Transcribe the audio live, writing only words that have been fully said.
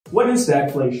What is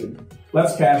stagflation?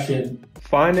 Let's cash in.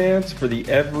 Finance for the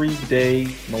everyday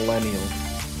millennial.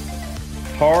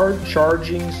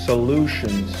 Hard-charging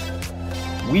solutions.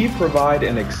 We provide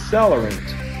an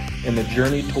accelerant in the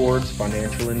journey towards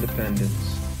financial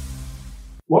independence.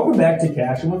 Welcome back to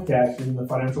Cash In with Cash In, the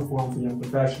financial forum for young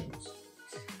professionals.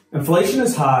 Inflation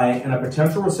is high and a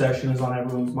potential recession is on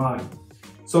everyone's mind.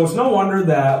 So it's no wonder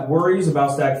that worries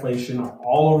about stagflation are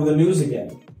all over the news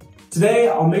again. Today,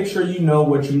 I'll make sure you know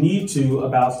what you need to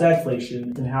about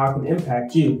stagflation and how it can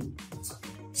impact you.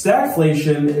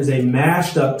 Stagflation is a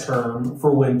mashed up term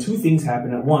for when two things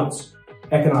happen at once: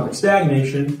 economic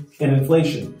stagnation and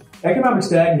inflation. Economic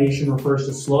stagnation refers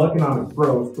to slow economic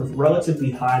growth with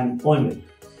relatively high unemployment,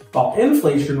 while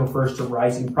inflation refers to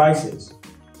rising prices.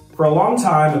 For a long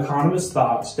time, economists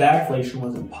thought stagflation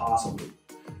was impossible.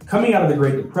 Coming out of the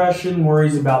Great Depression,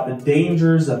 worries about the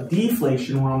dangers of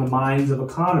deflation were on the minds of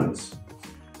economists.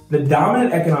 The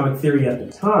dominant economic theory at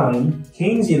the time,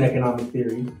 Keynesian economic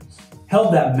theory,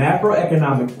 held that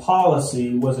macroeconomic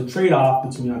policy was a trade-off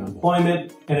between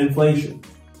unemployment and inflation.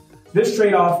 This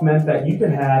trade-off meant that you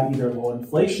could have either low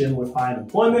inflation with high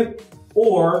unemployment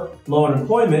or low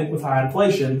unemployment with high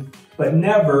inflation, but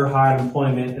never high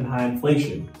unemployment and high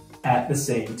inflation at the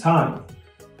same time.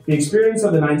 The experience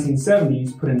of the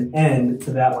 1970s put an end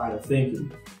to that line of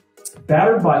thinking.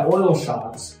 Battered by oil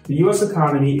shocks, the U.S.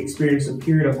 economy experienced a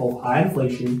period of both high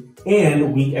inflation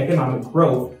and weak economic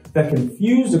growth that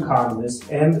confused economists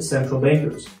and central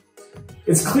bankers.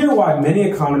 It's clear why many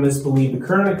economists believe the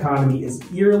current economy is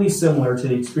eerily similar to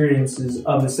the experiences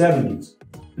of the 70s.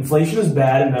 Inflation is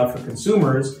bad enough for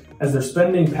consumers as their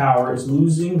spending power is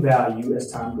losing value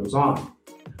as time goes on.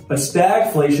 But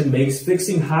stagflation makes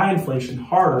fixing high inflation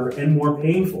harder and more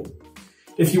painful.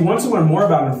 If you want to learn more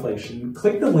about inflation,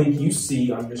 click the link you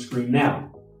see on your screen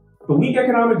now. The weak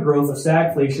economic growth of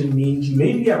stagflation means you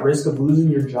may be at risk of losing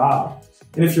your job.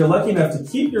 And if you're lucky enough to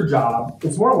keep your job,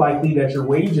 it's more likely that your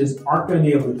wages aren't going to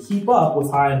be able to keep up with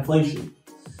high inflation.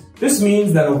 This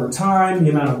means that over time, the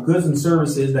amount of goods and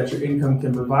services that your income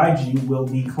can provide you will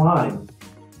decline.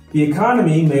 The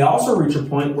economy may also reach a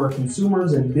point where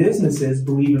consumers and businesses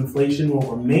believe inflation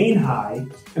will remain high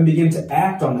and begin to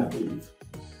act on that belief.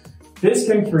 This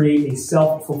can create a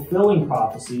self-fulfilling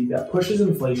prophecy that pushes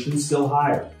inflation still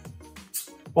higher.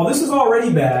 While this is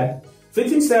already bad,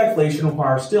 fixing stagflation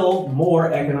requires still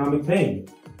more economic pain.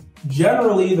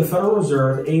 Generally, the Federal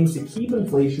Reserve aims to keep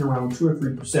inflation around 2 or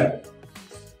 3%.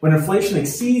 When inflation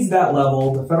exceeds that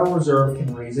level, the Federal Reserve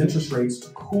can raise interest rates to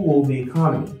cool the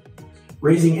economy.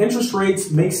 Raising interest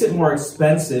rates makes it more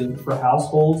expensive for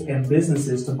households and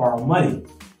businesses to borrow money,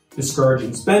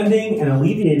 discouraging spending and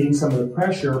alleviating some of the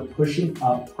pressure pushing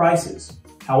up prices.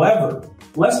 However,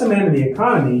 less demand in the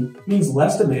economy means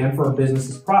less demand for a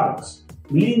business's products,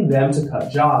 leading them to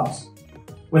cut jobs.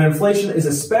 When inflation is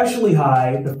especially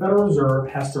high, the Federal Reserve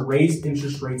has to raise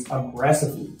interest rates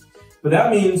aggressively, but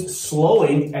that means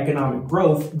slowing economic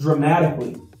growth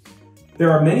dramatically. There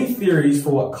are many theories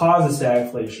for what causes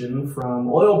stagflation,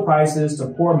 from oil prices to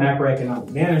poor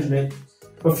macroeconomic management,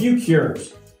 but few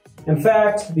cures. In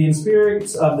fact, the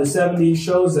experience of the 70s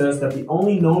shows us that the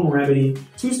only known remedy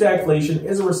to stagflation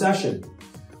is a recession.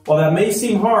 While that may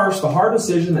seem harsh, the hard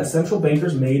decision that central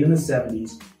bankers made in the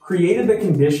 70s created the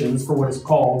conditions for what is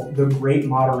called the Great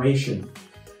Moderation.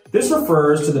 This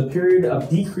refers to the period of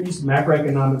decreased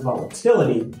macroeconomic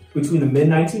volatility between the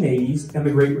mid-1980s and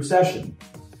the Great Recession.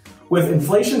 With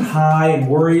inflation high and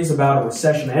worries about a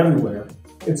recession everywhere,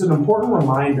 it's an important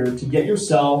reminder to get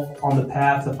yourself on the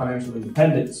path to financial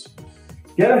independence.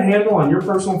 Get a handle on your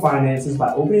personal finances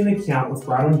by opening an account with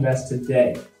Rhino Invest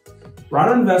today.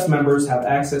 Rhino Invest members have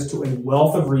access to a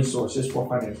wealth of resources for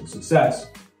financial success.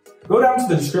 Go down to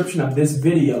the description of this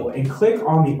video and click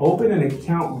on the Open an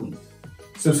Account link.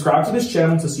 Subscribe to this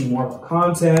channel to see more of our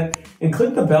content and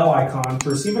click the bell icon to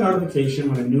receive a notification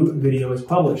when a new video is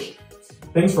published.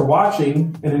 Thanks for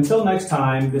watching, and until next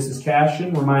time, this is Cash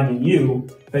In reminding you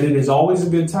that it is always a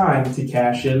good time to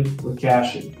cash in with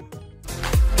Cash In.